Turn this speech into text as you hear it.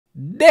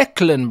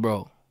Declan,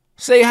 bro.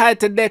 Say hi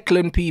to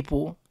Declan,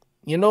 people.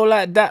 You know,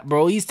 like that,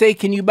 bro. He's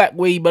taking you back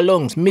where he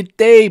belongs.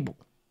 Mid-table.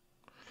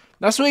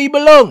 That's where he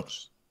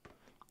belongs.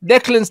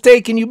 Declan's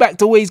taking you back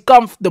to where he's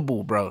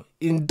comfortable, bro.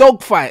 In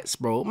dogfights,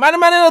 bro. Man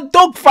in a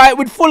dogfight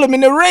with Fulham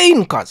in the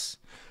rain, cuz.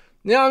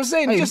 You know what I'm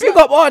saying? Hey, just pick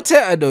up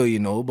Arteta, though, you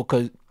know,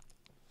 because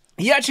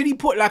he actually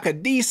put like a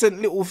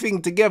decent little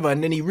thing together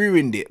and then he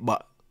ruined it.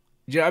 But,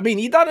 do you know what I mean?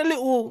 He done a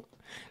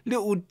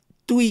little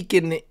tweak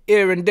in the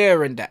here and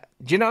there and that.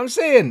 Do you know what I'm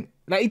saying?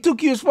 Like, he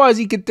took you as far as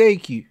he could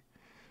take you.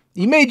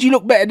 He made you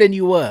look better than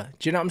you were.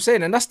 Do you know what I'm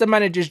saying? And that's the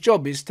manager's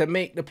job, is to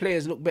make the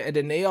players look better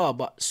than they are.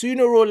 But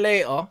sooner or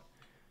later,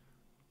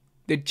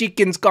 the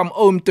chickens come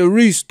home to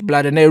roost,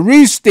 blood, and they're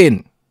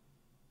roosting.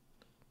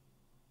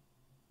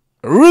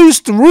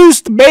 Roost,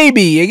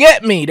 baby. You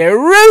get me? They're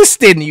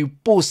roosting, you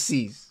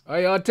pussies. Oh,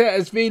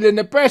 Arteta's feeling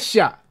the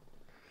pressure.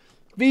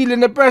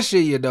 Feeling the pressure,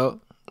 you know.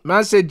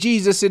 Man said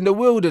Jesus in the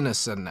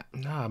wilderness and that.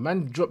 Nah,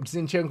 man dropped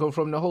Zinchenko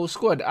from the whole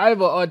squad.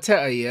 Either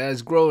Arteta, yeah,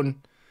 has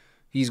grown...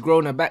 He's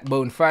grown a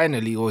backbone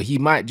finally, or he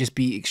might just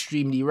be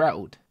extremely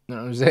rattled. You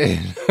know what I'm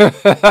saying?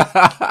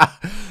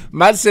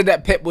 Man said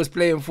that Pep was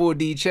playing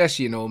 4D chess,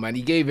 you know, man.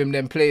 He gave him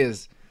them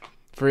players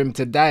for him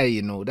to die,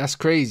 you know. That's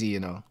crazy, you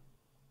know.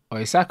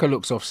 Oh, Saka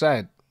looks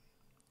offside.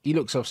 He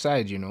looks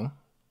offside, you know.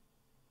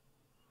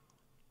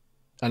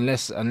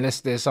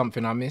 Unless there's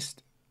something I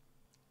missed.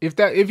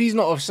 If he's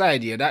not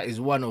offside, yeah, that's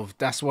one of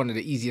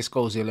the easiest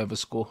goals he'll ever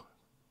score.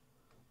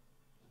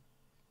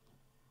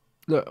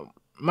 Look,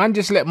 man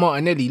just let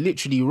Martinelli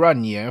literally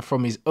run, yeah,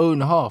 from his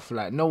own half.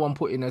 Like, no one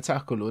put in a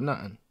tackle or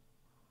nothing.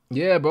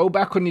 Yeah, bro,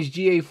 back on his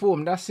GA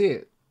form, that's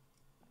it.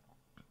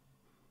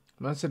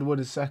 Man said, what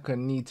does Saka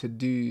need to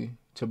do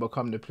to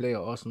become the player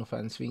Arsenal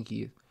fans think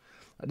he is?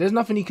 There's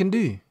nothing he can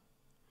do.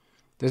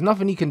 There's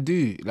nothing he can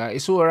do. Like,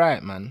 it's all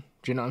right, man.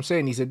 Do you know what I'm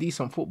saying? He's a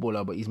decent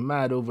footballer, but he's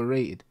mad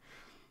overrated.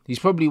 He's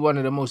probably one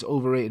of the most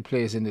overrated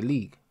players in the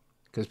league.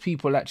 Because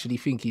people actually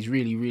think he's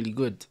really, really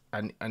good.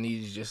 And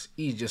he's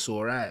just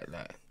all right,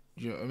 like.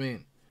 Do you know what I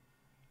mean?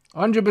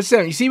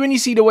 100%. You see, when you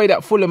see the way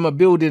that Fulham are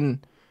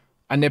building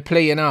and they're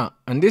playing out,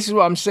 and this is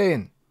what I'm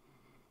saying.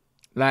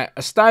 Like,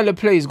 a style of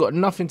play has got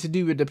nothing to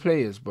do with the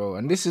players, bro.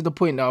 And this is the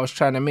point that I was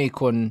trying to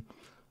make on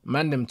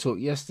Mandem Talk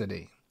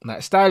yesterday.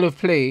 Like, style of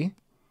play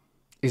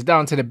is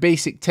down to the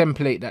basic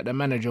template that the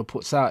manager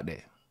puts out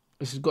there.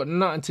 This has got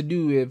nothing to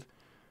do with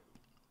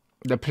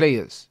the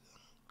players.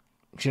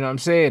 Do you know what I'm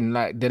saying?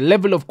 Like, the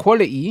level of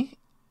quality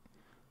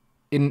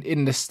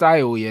in the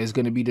style, yeah, is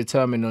going to be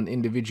determined on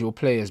individual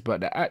players,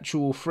 but the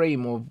actual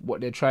frame of what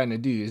they're trying to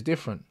do is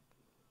different.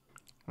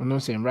 I'm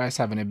not saying Rice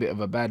having a bit of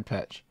a bad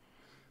patch.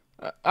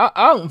 I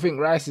don't think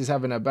Rice is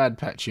having a bad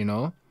patch, you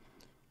know.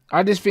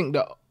 I just think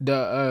that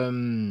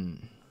the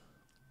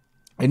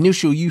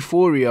initial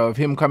euphoria of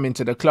him coming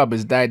to the club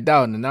has died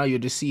down, and now you're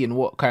just seeing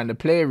what kind of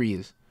player he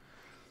is.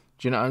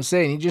 Do you know what I'm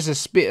saying? He's just a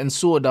spit and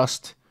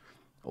sawdust,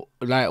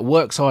 like,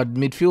 works hard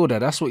midfielder.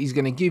 That's what he's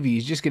going to give you.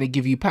 He's just going to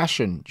give you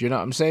passion. Do you know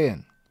what I'm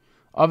saying?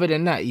 Other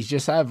than that, he's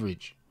just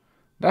average.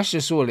 That's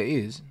just all it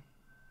is.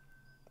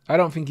 I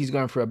don't think he's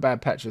going for a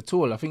bad patch at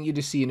all. I think you're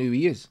just seeing who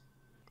he is.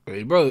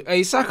 Hey, bro.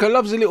 Hey, Saka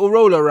loves a little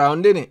roll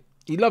around, innit?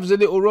 He loves a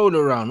little roll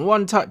around.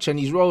 One touch and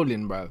he's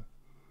rolling, bro.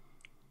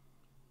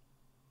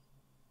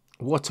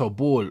 What a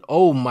ball.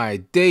 Oh, my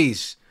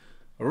days.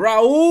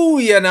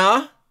 Raul, you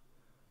know?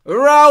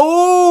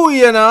 Raul,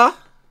 you know?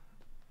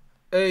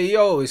 Hey,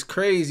 yo, it's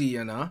crazy,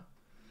 you know?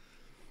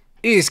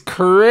 It's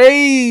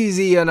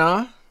crazy, you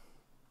know?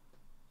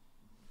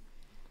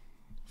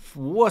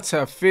 What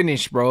a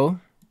finish, bro.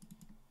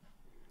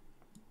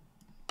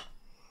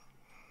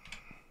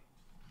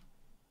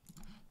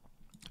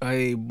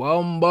 Hey,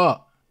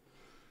 bomba.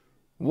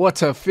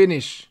 What a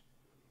finish.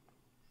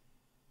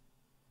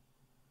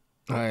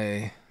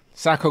 Hey,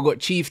 Saka got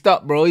chiefed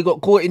up, bro. He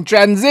got caught in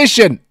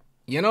transition.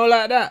 You know,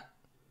 like that.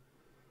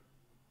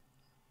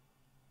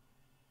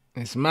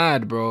 It's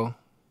mad, bro.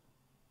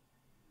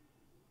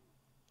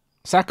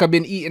 Saka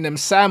been eating them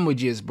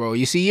sandwiches, bro.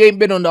 You see, he ain't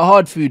been on the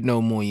hard food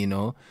no more, you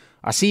know.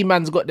 I see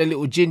man's got the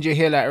little ginger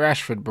hair like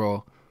Rashford,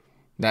 bro.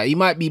 That he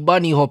might be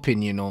bunny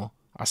hopping, you know.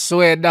 I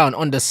swear down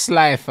on the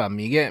sly, fam.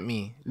 You get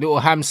me? Little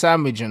ham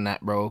sandwich and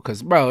that, bro.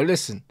 Because, bro,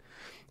 listen.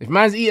 If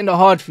man's eating the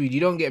hard food, you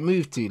don't get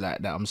moved to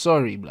like that. I'm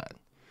sorry, blood.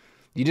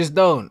 You just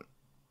don't.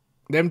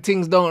 Them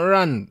things don't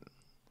run.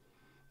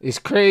 It's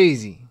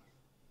crazy.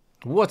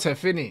 What a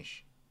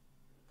finish.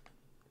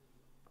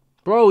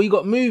 Bro, he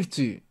got moved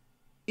to.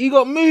 He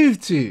got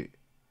moved to.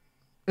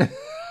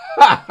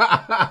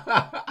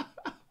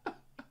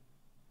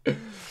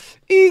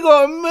 He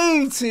got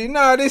moved to.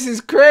 Nah, this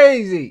is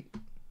crazy.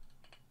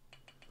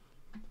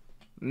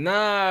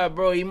 Nah,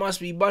 bro, he must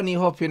be bunny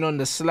hopping on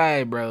the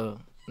sly, bro.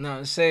 Know what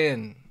I'm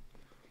saying?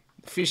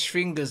 Fish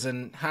fingers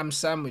and ham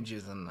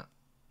sandwiches and that.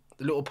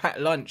 The little packed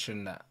lunch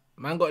and that.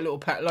 Man got a little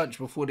packed lunch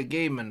before the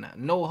game and that.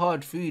 No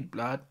hard food,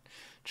 blood.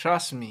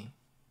 Trust me.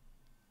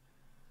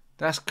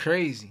 That's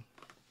crazy.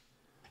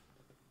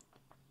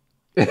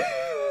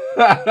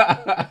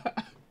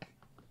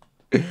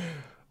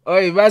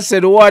 Oi, man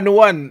said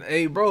 1-1.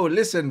 Hey, bro,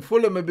 listen,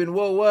 Fulham have been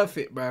well worth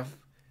it, bruv.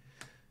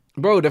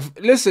 Bro,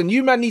 listen,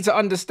 you man need to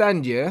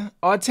understand, yeah.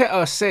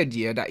 Arteta said,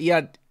 yeah, that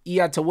he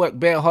had to work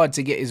bare hard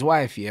to get his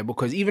wife, yeah,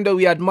 because even though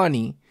he had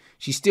money,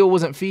 she still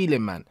wasn't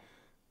feeling, man.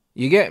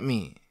 You get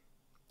me?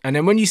 And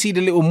then when you see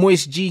the little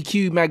moist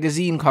GQ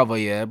magazine cover,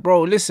 yeah,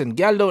 bro, listen,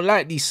 gal don't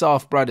like these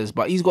soft brothers,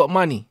 but he's got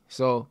money,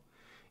 so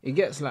it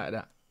gets like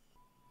that.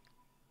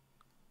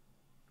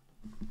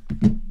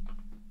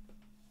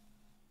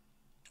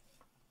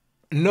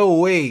 No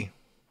way.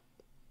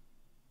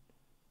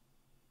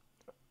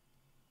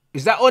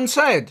 Is that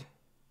onside?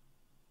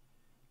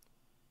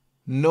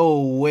 No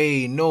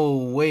way, no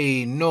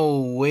way,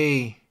 no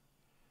way.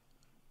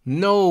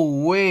 No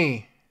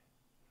way.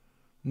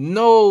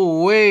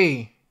 No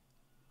way.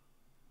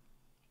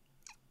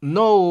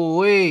 No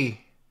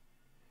way.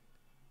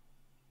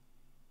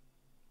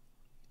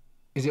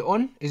 Is it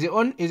on? Is it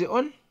on? Is it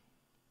on?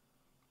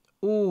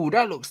 Ooh,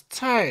 that looks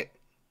tight.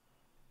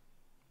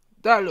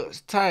 That looks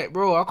tight,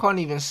 bro. I can't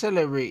even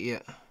celebrate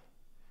yet.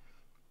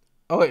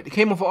 Oh, wait, it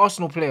came off an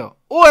Arsenal player.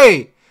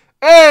 Oi!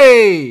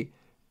 Hey!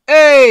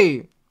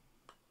 Hey!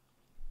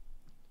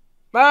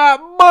 Man,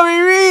 Bobby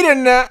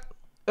reading that.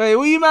 Hey,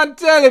 what you man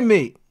telling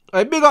me?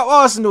 Hey, big up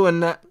Arsenal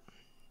and that.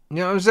 You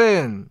know what I'm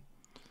saying?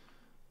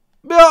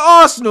 Big up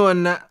Arsenal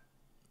and that.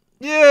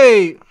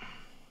 Yay!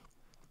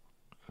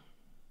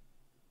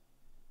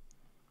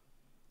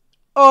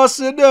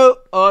 Arsenal,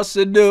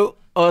 Arsenal,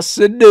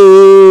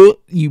 Arsenal.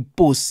 You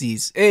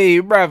pussies.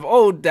 Hey, bruv,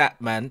 hold that,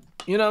 man.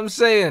 You know what I'm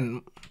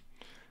saying?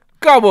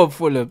 Come on,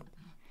 Fulham.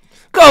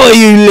 Come on,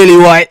 you lily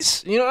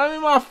whites. You know what I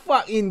mean? My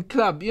fucking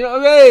club. You know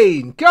what I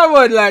mean? Come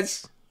on,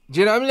 lads.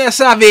 Do you know what I mean? Let's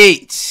have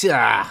it.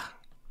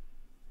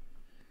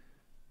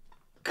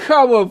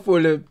 Come on,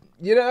 Fulham.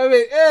 You know what I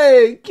mean?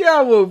 Hey,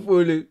 come on,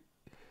 Fulham.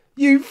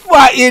 You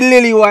fucking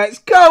lily whites.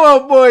 Come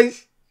on,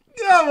 boys.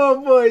 Come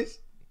on, boys.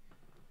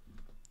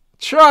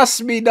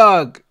 Trust me,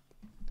 dog.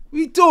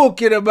 We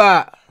talking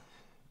about.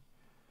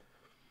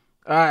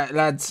 Alright,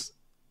 lads.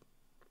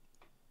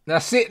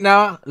 That's it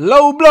now.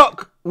 Low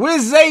block.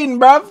 Where's Zane,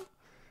 bruv?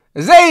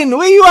 Zane,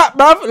 where you at,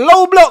 bruv?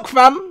 Low block,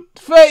 fam.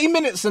 30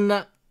 minutes and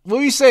that. What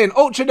are you saying?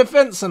 Ultra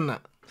defense and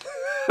that.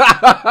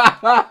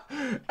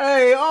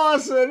 Hey,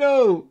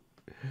 Arsenal.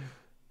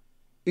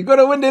 You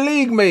gotta win the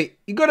league, mate.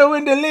 You gotta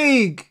win the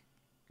league.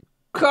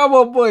 Come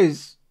on,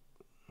 boys.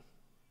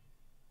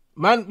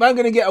 Man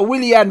gonna get a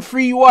Willian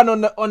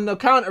 3-1 on the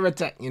counter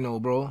attack, you know,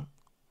 bro.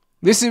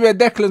 This is where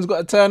Declan's got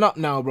to turn up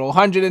now, bro.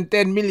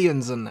 110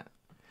 millions on that.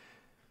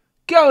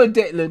 Go on,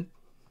 Declan.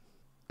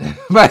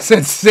 Man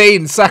said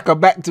Sane Saka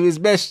back to his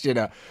best, you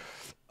know.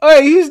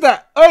 Hey, who's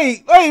that?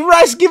 Hey,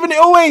 Rice giving it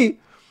away.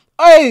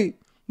 Hey,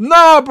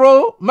 nah,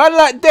 bro. Man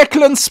like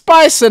Declan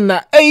Spice and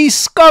that. Hey, he's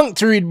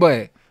skunked, read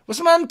boy.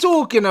 What's man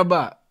talking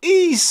about?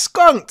 He's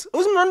skunked.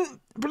 What's man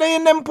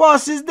playing them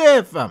passes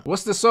there, fam?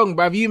 What's the song,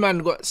 bruv? You man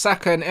got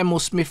Saka and Emil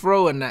Smith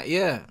Rowe and that,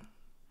 yeah.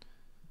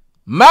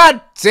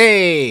 Mad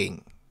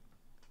thing.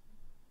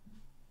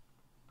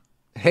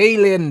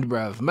 Hayland,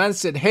 bruv. Man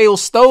said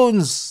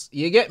hailstones.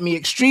 You get me?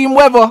 Extreme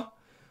weather.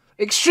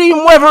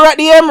 Extreme weather at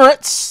the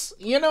Emirates.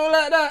 You know,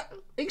 like that.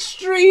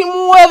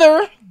 Extreme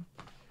weather.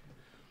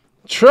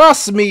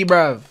 Trust me,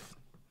 bruv.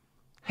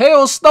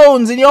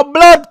 Hailstones in your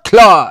blood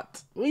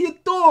clot. What are you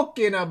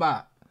talking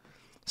about?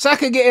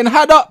 Saka getting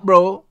had up,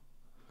 bro.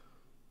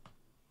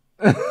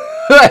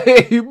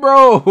 Hey,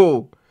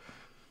 bro.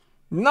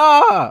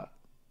 Nah.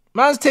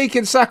 Man's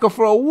taking Saka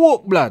for a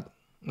walk, blood.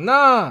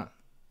 Nah.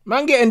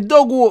 Man getting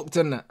dog walked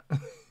and that.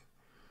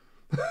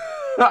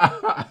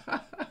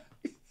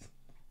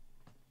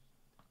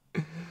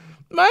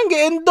 Man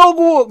getting dog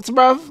walked,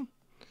 bruv.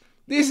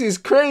 This is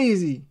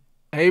crazy.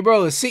 Hey,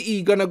 bro,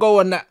 City gonna go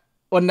on that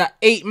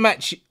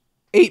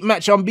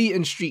 8-match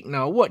unbeaten streak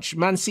now. Watch,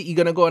 Man City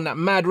gonna go on that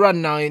mad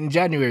run now in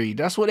January.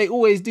 That's what they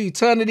always do.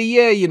 Turn of the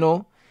year, you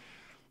know.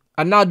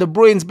 And now De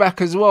Bruyne's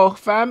back as well,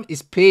 fam.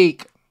 It's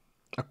peak.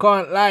 I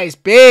can't lie, it's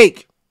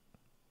peak.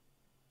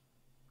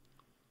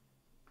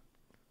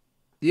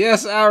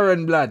 Yes,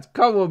 Aaron, blood.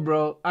 Come on,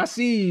 bro. I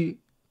see you.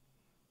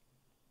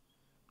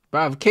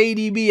 Bruv,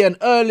 KDB and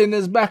Erling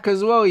is back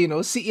as well, you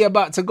know. City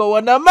about to go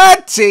on the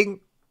mad thing.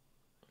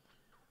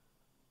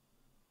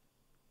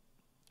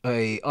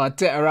 Hey,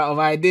 Arteta out of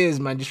ideas,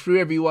 man. Just threw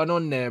everyone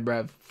on there,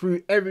 bruv.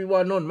 Threw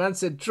everyone on. Man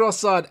said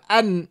Trossard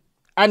and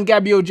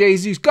Gabriel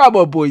Jesus. Come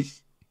on,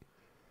 boys.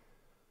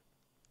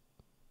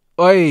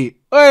 Oi,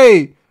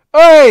 oi,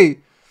 oi.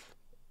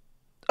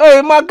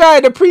 Hey, my guy,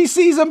 the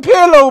preseason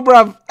Pirlo,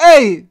 bruv.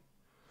 Hey,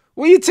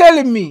 what are you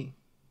telling me?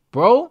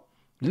 Bro,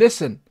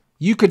 listen.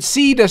 You could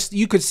see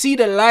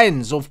the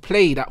lines of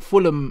play that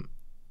Fulham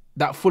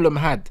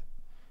had.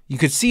 You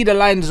could see the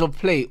lines of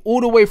play all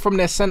the way from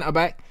their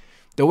centre-back.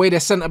 The way their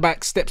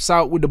centre-back steps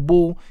out with the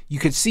ball. You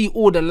could see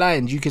all the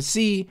lines. You could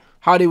see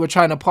how they were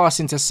trying to pass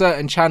into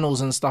certain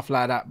channels and stuff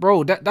like that.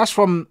 Bro, that's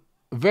from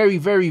very,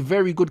 very,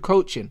 very good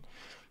coaching.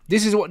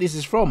 This is what this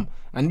is from.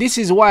 And this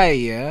is why,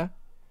 yeah,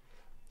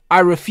 I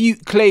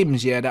refute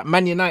claims, yeah, that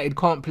Man United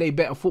can't play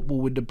better football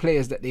with the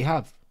players that they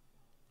have.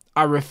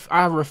 I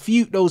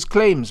refute those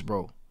claims,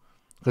 bro.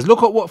 Because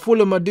look at what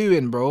Fulham are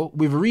doing, bro,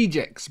 with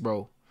rejects,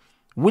 bro.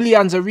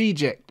 Willian's a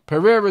reject.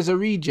 Pereira's a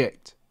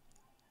reject.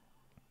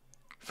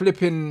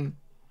 Flipping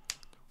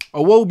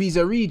Iwobi's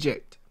a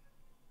reject.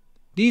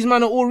 These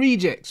men are all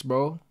rejects,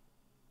 bro.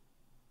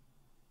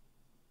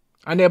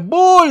 And they're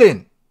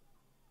balling.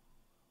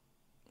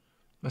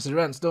 Mr.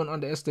 Rants, don't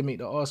underestimate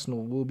the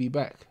Arsenal. We'll be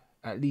back.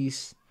 At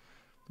least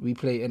we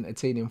play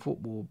entertaining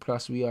football.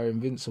 Plus, we are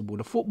invincible.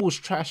 The football's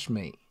trash,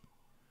 mate.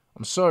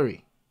 I'm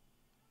sorry.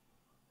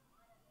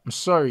 I'm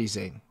sorry,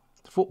 Zane.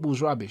 The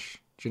football's rubbish.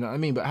 Do you know what I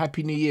mean? But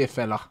Happy New Year,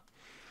 fella.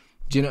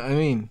 Do you know what I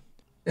mean?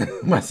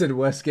 Man said the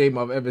worst game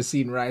I've ever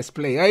seen Rice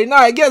play. Hey,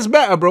 no, it gets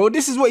better, bro.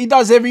 This is what he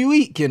does every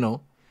week, you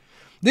know.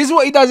 This is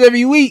what he does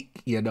every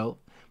week, you know.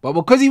 But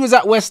because he was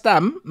at West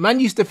Ham, man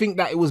used to think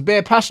that it was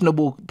bare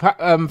fashionable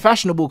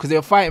because they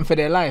were fighting for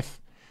their life.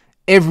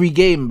 Every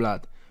game,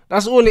 blood.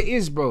 That's all it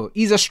is, bro.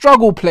 He's a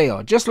struggle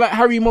player, just like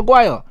Harry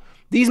Maguire.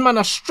 These men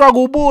are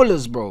struggle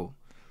ballers, bro.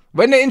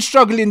 When they're in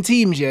struggling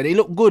teams, yeah, they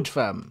look good,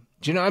 fam.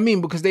 Do you know what I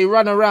mean? Because they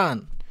run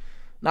around.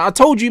 Now, I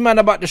told you, man,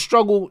 about the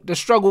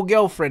struggle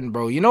girlfriend,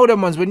 bro. You know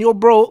them ones, when you're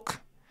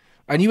broke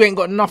and you ain't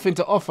got nothing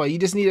to offer, you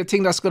just need a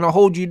thing that's going to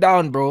hold you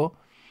down, bro,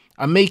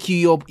 and make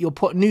you your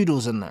pot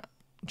noodles and that.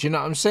 Do you know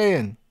what I'm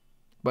saying?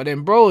 But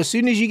then, bro, as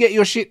soon as you get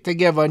your shit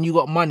together and you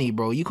got money,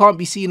 bro, you can't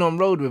be seen on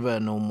road with her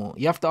no more.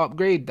 You have to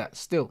upgrade that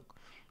still.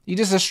 You're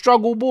just a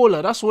struggle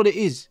baller. That's what it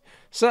is.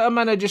 Certain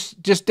men are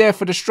just there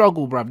for the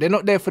struggle, bruv. They're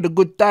not there for the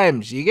good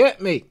times. You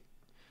get me?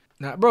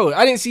 Nah, bro,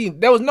 I didn't see...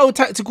 There was no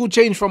tactical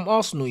change from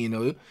Arsenal, you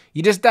know.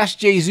 You just dashed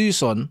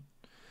Jesus on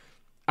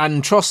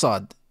and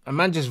Trossard. And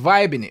man just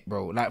vibing it,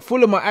 bro. Like,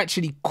 Fulham are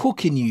actually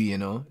cooking you, you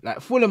know. Like,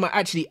 Fulham are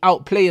actually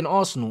outplaying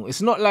Arsenal.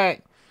 It's not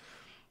like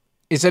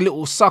it's a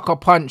little sucker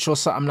punch or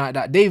something like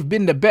that. They've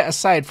been the better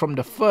side from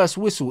the first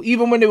whistle.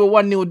 Even when they were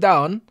 1-0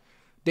 down,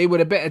 they were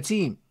the better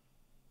team.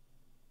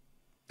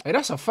 Hey,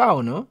 that's a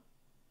foul, no?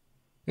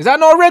 Is that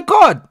not a red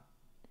card?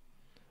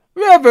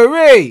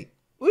 Referee,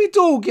 what are you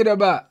talking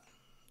about?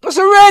 That's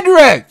a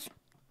red.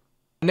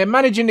 And they're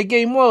managing the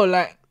game well,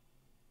 like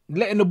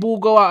letting the ball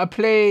go out of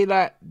play.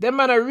 Like, them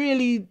man are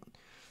really,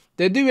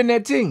 they're doing their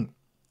thing.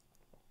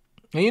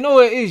 And you know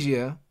what it is,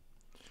 yeah?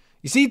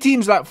 You see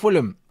teams like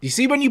Fulham, you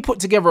see when you put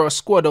together a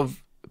squad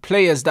of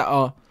players that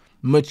are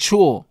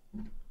mature,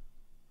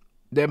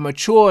 they're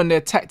mature and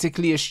they're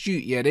tactically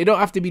astute, yeah? They don't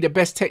have to be the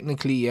best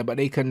technically, yeah, but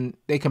they can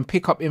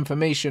pick up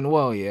information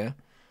well, yeah?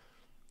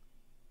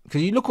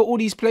 Because you look at all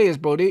these players,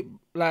 bro, they,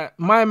 like,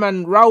 my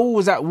man, Raul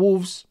was at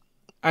Wolves,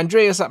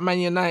 Andreas at Man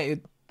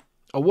United,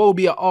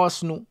 Iwobi at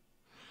Arsenal,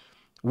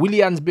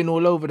 Willian's been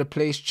all over the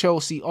place,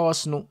 Chelsea,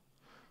 Arsenal.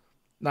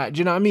 Like, do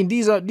you know what I mean?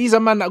 These are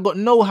men that got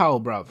know-how,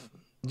 bruv.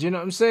 Do you know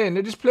what I'm saying?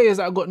 They're just players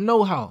that have got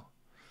know-how.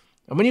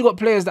 And when you got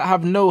players that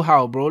have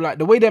know-how, bro, like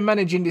the way they're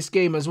managing this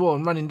game as well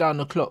and running down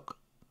the clock.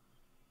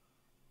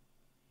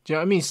 Do you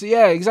know what I mean? So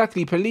yeah,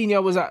 exactly.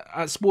 Paulinho was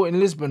at Sporting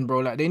Lisbon, bro.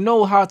 Like, they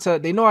know how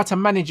to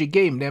manage a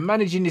game. They're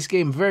managing this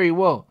game very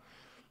well.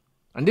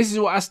 And this is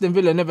what Aston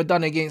Villa never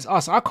done against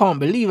us. I can't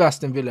believe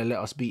Aston Villa let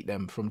us beat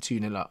them from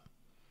 2-0 up.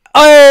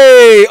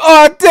 Hey!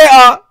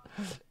 Arteta!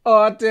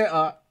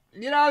 Arteta.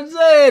 You know what I'm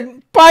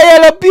saying?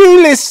 Paella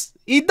Pulis.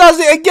 He does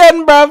it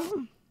again,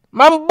 bruv.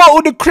 Man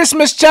bottled the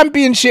Christmas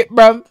Championship,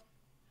 bruv.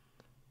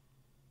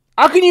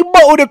 How can you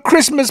bottle the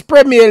Christmas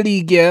Premier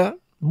League, yeah?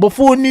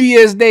 Before New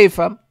Year's Day,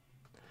 fam.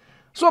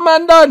 That's what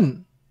man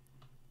done.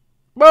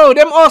 Bro,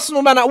 them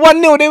Arsenal, man, at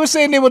 1-0, they were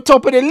saying they were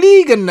top of the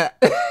league and that.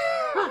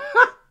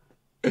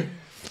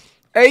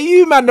 Hey,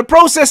 you, man, the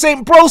process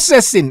ain't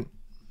processing.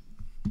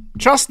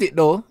 Trust it,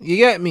 though. You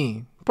get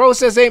me?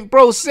 Process ain't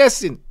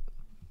processing.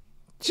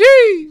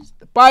 Jeez.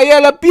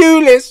 Paella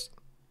Pulis.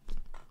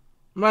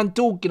 Man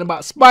talking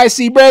about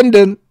Spicy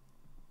Brendan.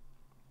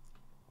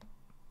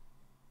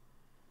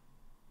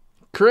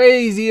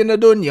 Crazy in the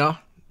dunya.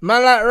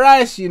 Man like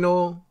rice, you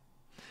know.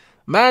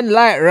 Man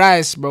like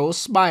rice, bro.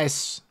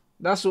 Spice.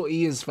 That's what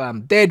he is,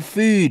 fam. Dead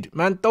food.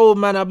 Man told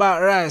man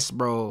about rice,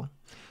 bro.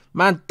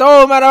 Man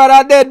told man about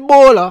that dead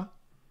baller.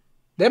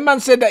 Then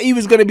man said that he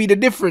was going to be the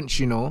difference,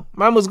 you know.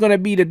 Man was going to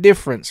be the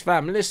difference,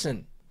 fam.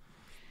 Listen.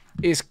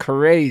 It's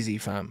crazy,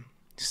 fam.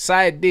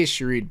 Side dish,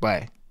 read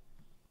by.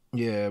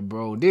 Yeah,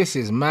 bro. This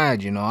is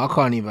mad, you know. I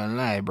can't even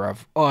lie, bruv.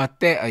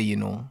 Arteta, you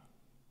know.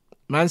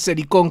 Man said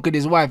he conquered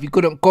his wife. He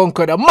couldn't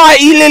conquer the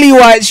mighty Lily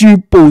Whites, you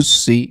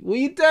pussy. What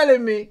you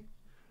telling me?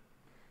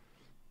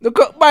 Look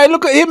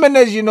at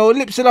Jimenez, you know,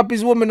 lipsing up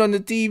his woman on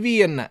the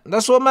TV and that.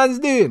 That's what man's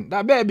doing.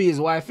 That better be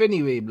his wife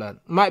anyway, blood.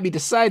 Might be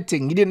the side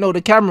thing. He didn't know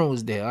the camera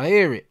was there. I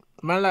hear it.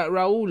 Man like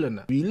Raul and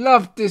that. We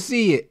love to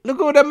see it.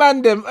 Look at the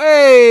man them.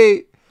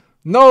 Hey!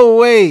 No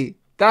way.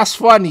 That's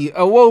funny.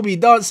 Iwobi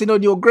dancing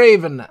on your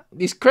grave and that.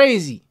 It's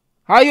crazy.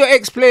 How your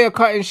ex-player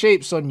cutting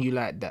shapes on you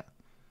like that?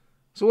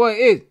 So what it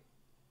is?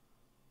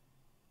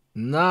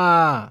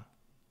 Nah.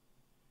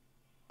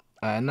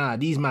 Nah,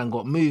 these man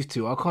got moved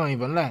to. I can't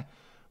even lie.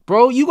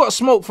 Bro, you got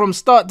smoked from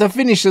start to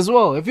finish as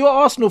well. If you're an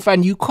Arsenal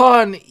fan, you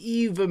can't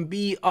even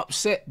be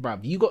upset,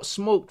 bruv. You got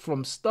smoked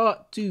from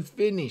start to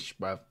finish,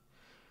 bruv.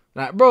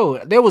 Like, bro,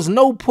 there was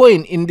no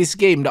point in this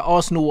game that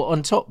Arsenal were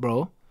on top,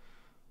 bro.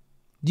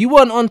 You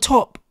weren't on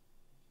top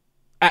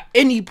at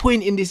any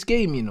point in this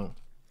game, you know.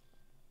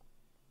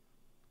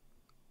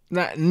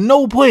 Like,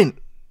 no point.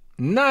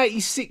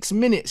 96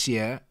 minutes,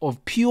 yeah,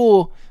 of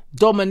pure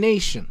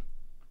domination.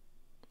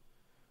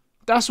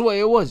 That's what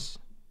it was.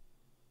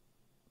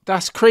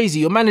 That's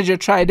crazy. Your manager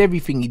tried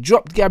everything. He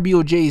dropped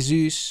Gabriel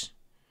Jesus.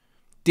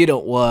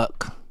 Didn't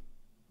work.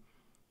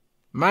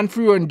 Man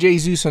threw on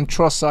Jesus and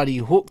Trossard. He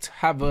hooked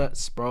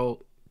Havertz,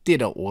 bro.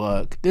 Didn't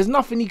work. There's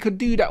nothing he could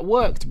do that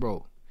worked,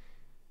 bro.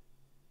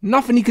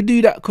 Nothing he could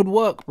do that could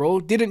work, bro.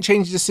 Didn't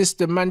change the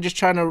system, man. Just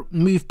trying to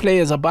move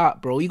players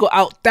about, bro. He got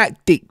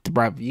out-tacticked,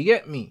 bruv. You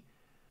get me?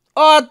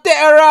 Oh, get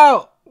her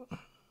out.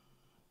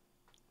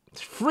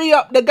 Free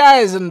up the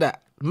guys and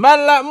that.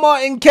 Man like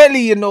Martin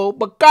Kelly, you know.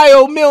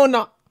 Bakayo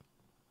Milner.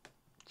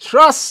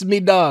 Trust me,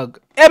 dog.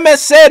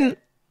 MSN.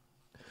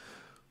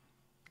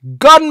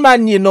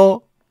 Gunman, you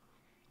know.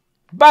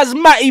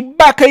 BASMATI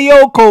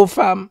Bakayoko,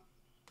 fam.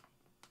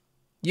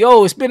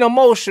 Yo, it's been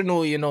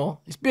emotional, you know.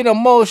 It's been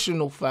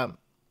emotional, fam.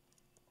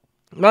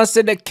 Man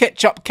said the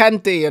ketchup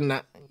Kante and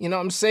that. You know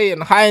what I'm saying?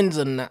 Heinz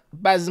and that.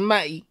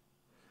 BASMATI.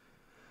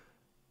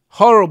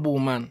 Horrible,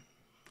 man.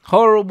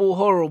 Horrible,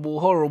 horrible,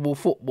 horrible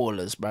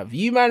footballers, bruv.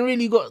 You, man,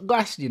 really got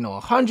gassed, you know.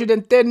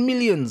 110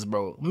 millions,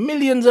 bro.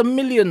 Millions and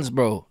millions,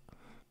 bro.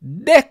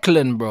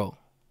 Declan, bro.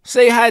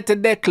 Say hi to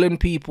Declan,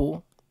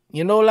 people.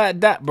 You know,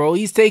 like that, bro.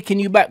 He's taking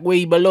you back where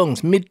he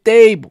belongs.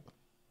 Mid-table.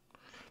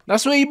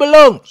 That's where he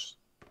belongs.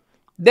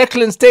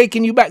 Declan's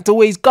taking you back to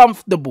where he's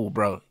comfortable,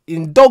 bro.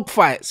 In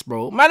dogfights,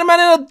 bro. Man in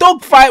a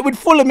dogfight with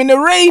Fulham in the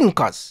rain,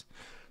 cuz.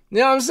 You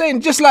know what I'm saying?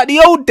 Just like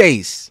the old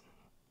days.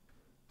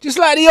 Just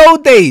like the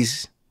old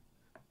days.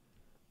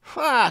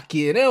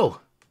 Fucking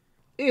hell.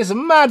 It's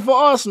mad for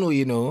Arsenal,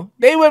 you know.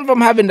 They went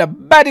from having the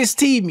baddest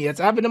team here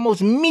to having the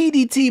most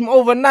meaty team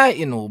overnight,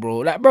 you know, bro.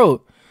 Like,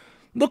 bro,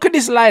 look at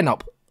this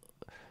lineup.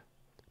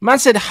 Man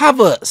said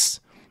Havertz,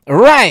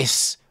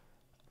 Rice,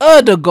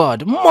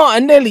 Erdegaard,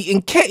 Martinelli,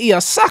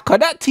 Nketiah, Saka.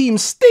 That team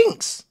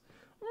stinks.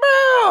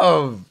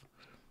 Bro.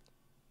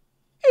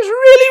 It's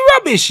really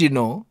rubbish, you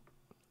know.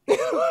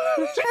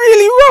 It's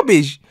really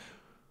rubbish.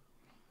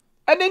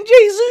 And then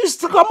Jesus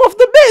to come off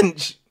the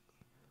bench.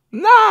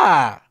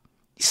 Nah.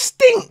 He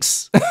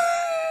stinks.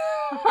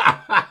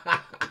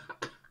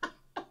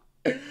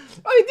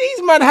 Like,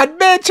 these man had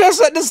bare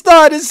chests at the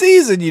start of the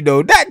season, you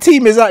know. That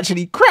team is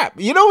actually crap.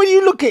 You know, when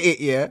you look at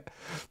it, yeah?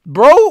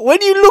 Bro, when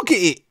you look at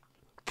it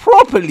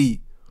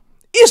properly,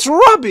 it's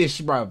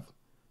rubbish, bruv.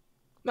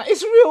 Like,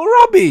 it's real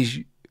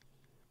rubbish.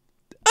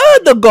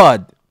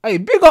 Erdegaard. Hey,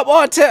 big up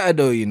Arteta,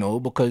 though, you know,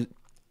 because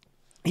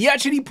he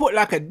actually put,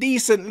 like, a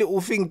decent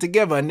little thing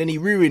together and then he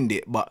ruined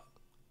it. But,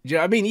 do you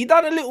know what I mean? He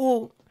done a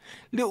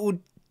little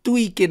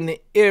tweak in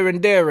it here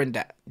and there and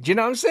that. Do you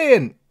know what I'm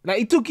saying? Like,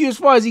 he took you as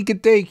far as he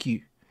could take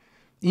you.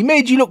 He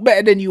made you look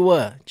better than you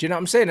were. Do you know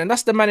what I'm saying? And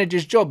that's the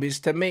manager's job, is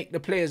to make the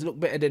players look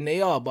better than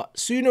they are. But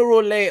sooner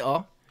or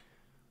later,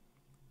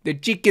 the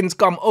chickens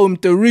come home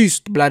to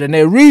roost, blood, and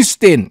they're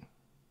roosting.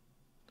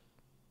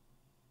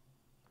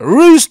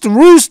 Roost,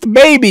 roost,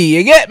 baby.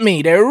 You get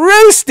me? They're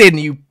roosting,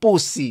 you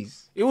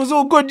pussies. It was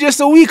all good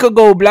just a week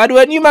ago, blood,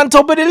 when you man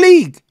top of the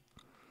league.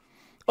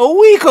 A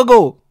week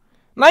ago.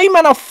 Now you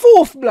man are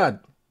fourth,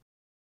 blood.